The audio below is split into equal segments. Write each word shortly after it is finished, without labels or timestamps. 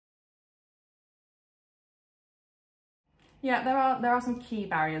Yeah, there are some key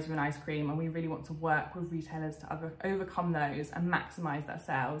barriers with ice cream, and we really want to work with retailers to overcome those and maximise their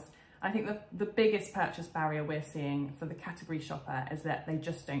sales. I think the biggest purchase barrier we're seeing for the category shopper is that they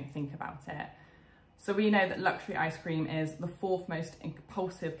just don't think about it. So we know that luxury ice cream is the fourth most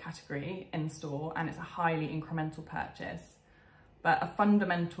impulsive category in store, and it's a highly incremental purchase. But a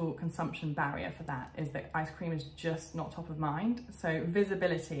fundamental consumption barrier for that is that ice cream is just not top of mind. So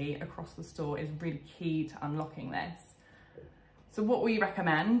visibility across the store is really key to unlocking this. So what we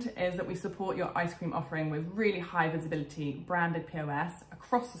recommend is that we support your ice cream offering with really high visibility branded POS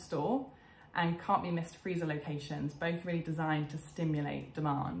across the store and can't be missed freezer locations, both really designed to stimulate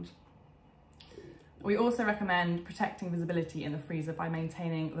demand. We also recommend protecting visibility in the freezer by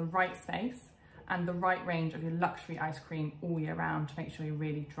maintaining the right space and the right range of your luxury ice cream all year round to make sure you're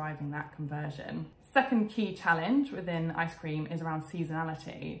really driving that conversion. Second key challenge within ice cream is around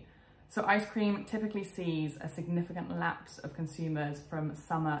seasonality. So ice cream typically sees a significant lapse of consumers from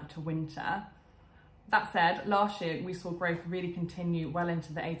summer to winter. That said, last year we saw growth really continue well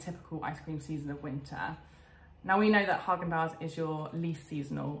into the atypical ice cream season of winter. Now we know that Häagen-Dazs is your least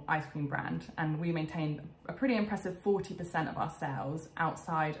seasonal ice cream brand, and we maintain a pretty impressive 40% of our sales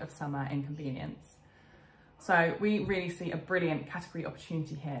outside of summer in convenience. So we really see a brilliant category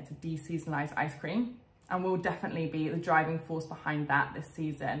opportunity here to de-seasonalise ice cream, and we'll definitely be the driving force behind that this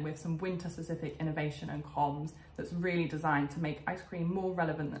season with some winter specific innovation and comms that's really designed to make ice cream more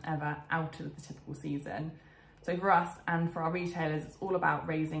relevant than ever out of the typical season. So for us and for our retailers, it's all about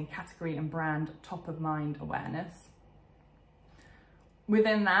raising category and brand top of mind awareness.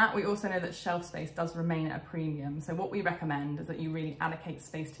 Within that, we also know that shelf space does remain at a premium. So what we recommend is that you really allocate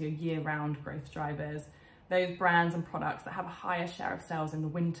space to your year-round growth drivers, those brands and products that have a higher share of sales in the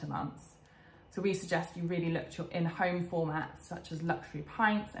winter months. So we suggest you really look to your in-home formats such as luxury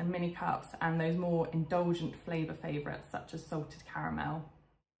pints and mini cups, and those more indulgent flavour favourites such as salted caramel.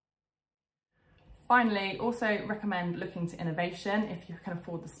 Finally, also recommend looking to innovation if you can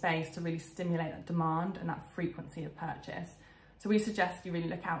afford the space to really stimulate that demand and that frequency of purchase. So we suggest you really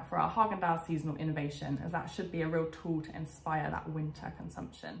look out for our Häagen-Dazs seasonal innovation, as that should be a real tool to inspire that winter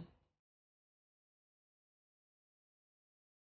consumption.